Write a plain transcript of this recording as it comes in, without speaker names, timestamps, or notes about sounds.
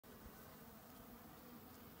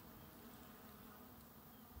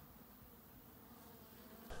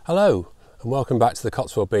Hello and welcome back to the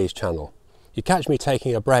Cotswold Bees channel. You catch me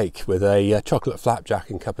taking a break with a chocolate flapjack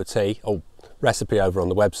and cup of tea, recipe over on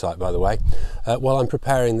the website by the way, while I'm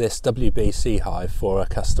preparing this WBC hive for a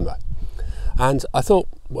customer. And I thought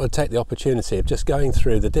I'd take the opportunity of just going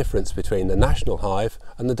through the difference between the National Hive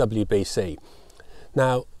and the WBC.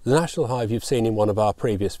 Now, the National Hive you've seen in one of our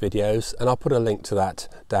previous videos, and I'll put a link to that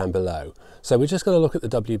down below. So we're just going to look at the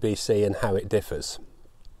WBC and how it differs.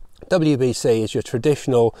 WBC is your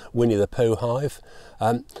traditional Winnie the Pooh hive.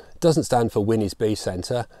 It doesn't stand for Winnie's Bee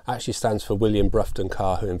Centre, actually stands for William Brufton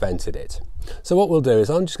Carr, who invented it. So what we'll do is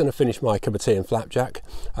I'm just going to finish my cup of tea and flapjack,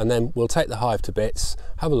 and then we'll take the hive to bits,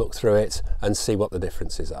 have a look through it and see what the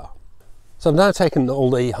differences are. So I've now taken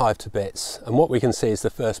all the hive to bits, and what we can see is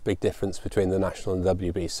the first big difference between the National and the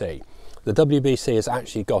WBC. The WBC has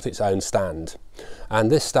actually got its own stand,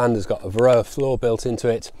 and this stand has got a Varroa floor built into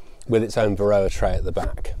it with its own Varroa tray at the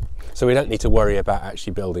back. So we don't need to worry about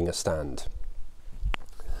actually building a stand.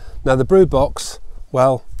 Now the brood box,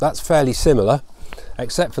 well, that's fairly similar,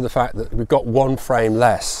 except for the fact that we've got one frame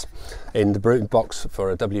less in the brood box for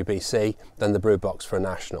a WBC than the brood box for a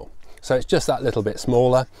National. So it's just that little bit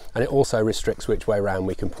smaller, and it also restricts which way round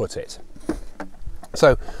we can put it.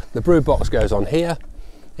 So the brood box goes on here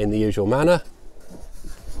in the usual manner.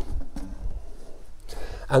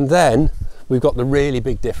 And then we've got the really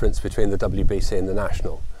big difference between the WBC and the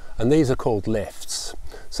National. And these are called lifts.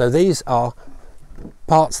 So these are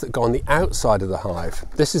parts that go on the outside of the hive.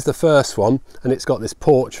 This is the first one, and it's got this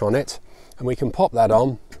porch on it, and we can pop that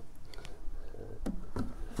on.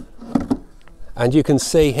 And you can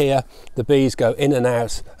see here the bees go in and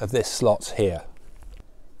out of this slot here.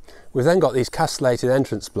 We've then got these castellated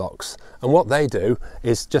entrance blocks, and what they do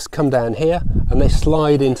is just come down here and they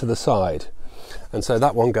slide into the side. And so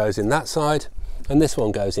that one goes in that side and this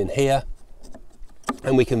one goes in here,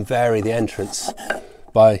 and we can vary the entrance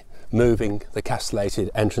by moving the castellated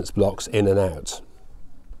entrance blocks in and out.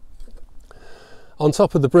 On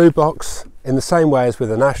top of the brood box, in the same way as with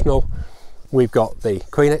the National, we've got the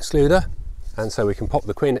queen excluder, and so we can pop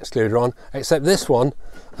the queen excluder on, except this one,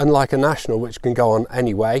 unlike a National which can go on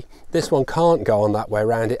any way, this one can't go on that way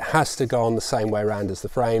round. It has to go on the same way round as the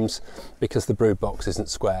frames because the brood box isn't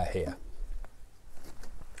square here.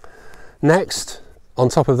 Next, on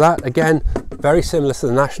top of that, again, very similar to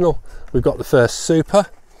the National, we've got the first super,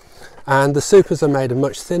 and the supers are made of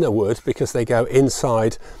much thinner wood because they go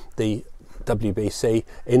inside the WBC,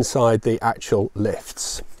 inside the actual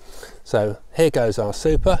lifts. So here goes our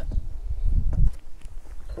super.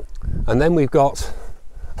 And then we've got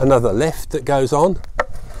another lift that goes on.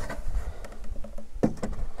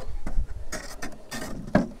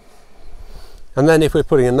 And then if we're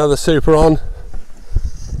putting another super on,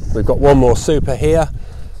 we've got one more super here,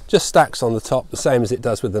 just stacks on the top the same as it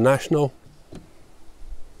does with the National.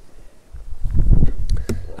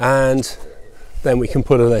 And then we can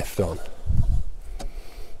put a lift on.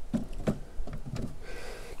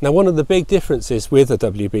 Now one of the big differences with the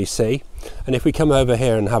WBC, and if we come over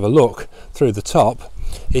here and have a look through the top,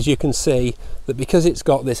 is you can see that because it's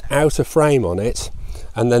got this outer frame on it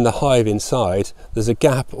and then the hive inside, there's a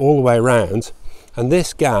gap all the way around, and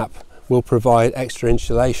this gap will provide extra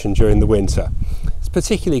insulation during the winter. It's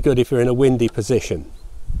particularly good if you're in a windy position.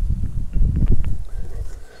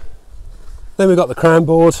 Then we've got the crown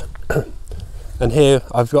board, and here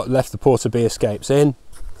I've left the porter bee escapes in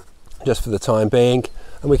just for the time being,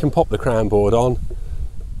 and we can pop the crown board on.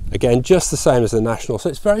 Again, just the same as the National, so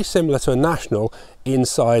it's very similar to a National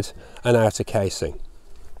inside and outer casing.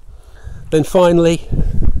 Then finally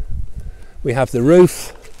we have the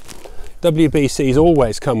roof. WBCs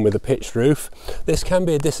always come with a pitched roof. This can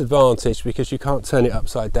be a disadvantage because you can't turn it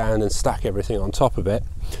upside down and stack everything on top of it,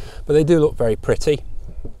 but they do look very pretty.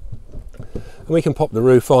 And we can pop the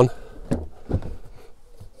roof on,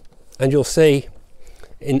 and you'll see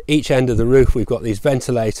in each end of the roof we've got these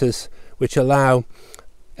ventilators which allow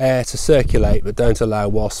air to circulate but don't allow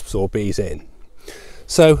wasps or bees in.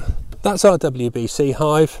 So that's our WBC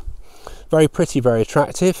hive. Very pretty, very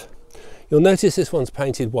attractive. You'll notice this one's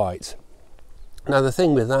painted white. Now the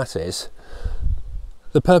thing with that is,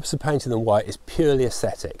 the purpose of painting them white is purely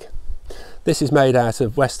aesthetic. This is made out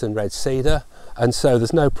of western red cedar, and so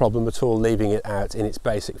there's no problem at all leaving it out in its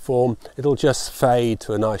basic form. It'll just fade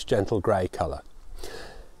to a nice gentle grey colour.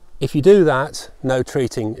 If you do that, no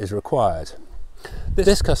treating is required.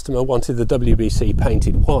 This customer wanted the WBC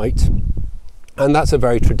painted white, and that's a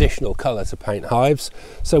very traditional colour to paint hives,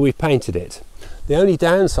 so we've painted it. The only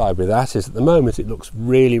downside with that is at the moment it looks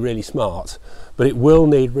really smart, but it will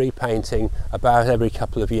need repainting about every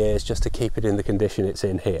couple of years just to keep it in the condition it's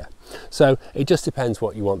in here. So it just depends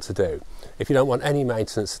what you want to do. If you don't want any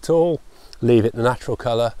maintenance at all, leave it the natural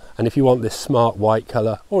colour, and if you want this smart white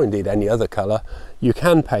colour, or indeed any other colour, you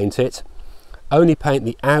can paint it. Only paint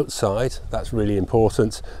the outside, that's really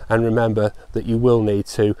important, and remember that you will need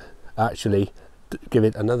to actually give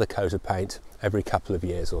it another coat of paint every couple of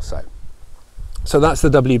years or so. So that's the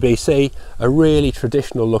WBC, a really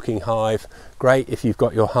traditional looking hive. Great if you've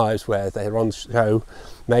got your hives where they're on show,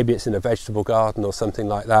 maybe it's in a vegetable garden or something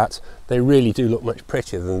like that. They really do look much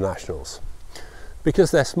prettier than the Nationals. Because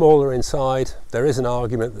they're smaller inside, there is an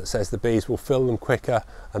argument that says the bees will fill them quicker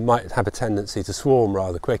and might have a tendency to swarm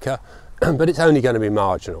rather quicker, but it's only going to be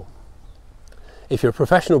marginal. If you're a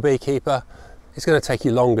professional beekeeper, it's going to take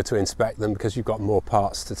you longer to inspect them because you've got more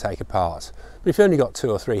parts to take apart. But if you've only got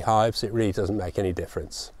 2 or 3 hives, it really doesn't make any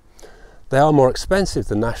difference. They are more expensive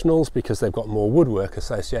than Nationals because they've got more woodwork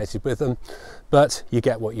associated with them, but you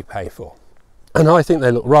get what you pay for. And I think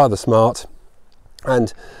they look rather smart,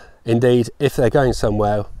 and indeed if they're going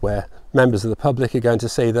somewhere where members of the public are going to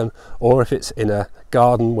see them, or if it's in a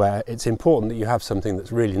garden where it's important that you have something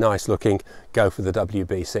that's really nice looking, go for the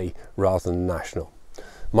WBC rather than National.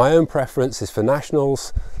 My own preference is for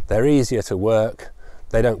Nationals. They're easier to work,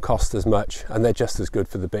 they don't cost as much, and they're just as good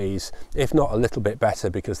for the bees, if not a little bit better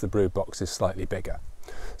because the brood box is slightly bigger.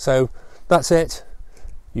 So that's it.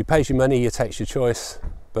 You pay your money, you take your choice,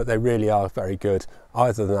 but they really are very good,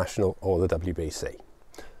 either the National or the WBC.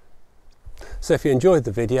 So if you enjoyed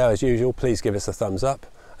the video, as usual, please give us a thumbs up.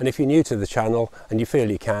 And if you're new to the channel and you feel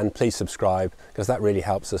you can, please subscribe, because that really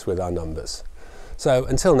helps us with our numbers. So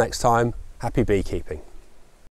until next time, happy beekeeping.